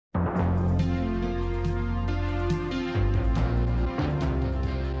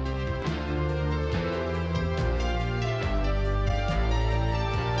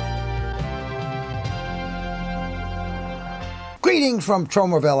Greetings from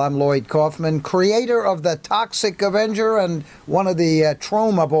Tromaville. I'm Lloyd Kaufman, creator of the Toxic Avenger and one of the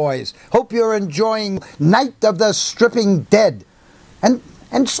Troma boys. Hope you're enjoying Night of the Stripping Dead.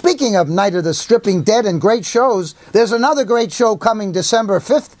 And speaking of Night of the Stripping Dead and great shows, there's another great show coming December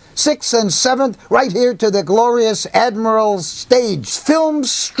 5th, 6th, and 7th, right here to the glorious Admiral's stage. Film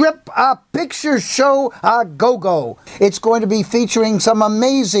Strip a Picture Show a Go-Go. It's going to be featuring some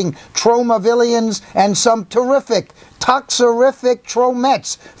amazing Tromavillians and some terrific Toxerific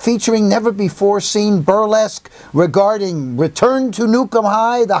Tromettes, featuring never-before-seen burlesque regarding Return to Nukem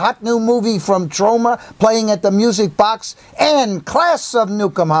High, the hot new movie from Troma, playing at the Music Box, and Class of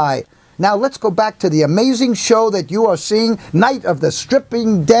Nukem High. Now let's go back to the amazing show that you are seeing, Night of the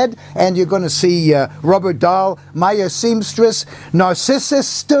Stripping Dead, and you're going to see Rubber Doll, Maya Seamstress, Narcissus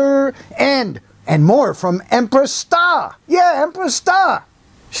Stir, and more from Empress Star. Yeah, Empress Star.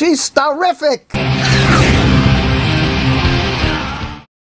 She's starrific.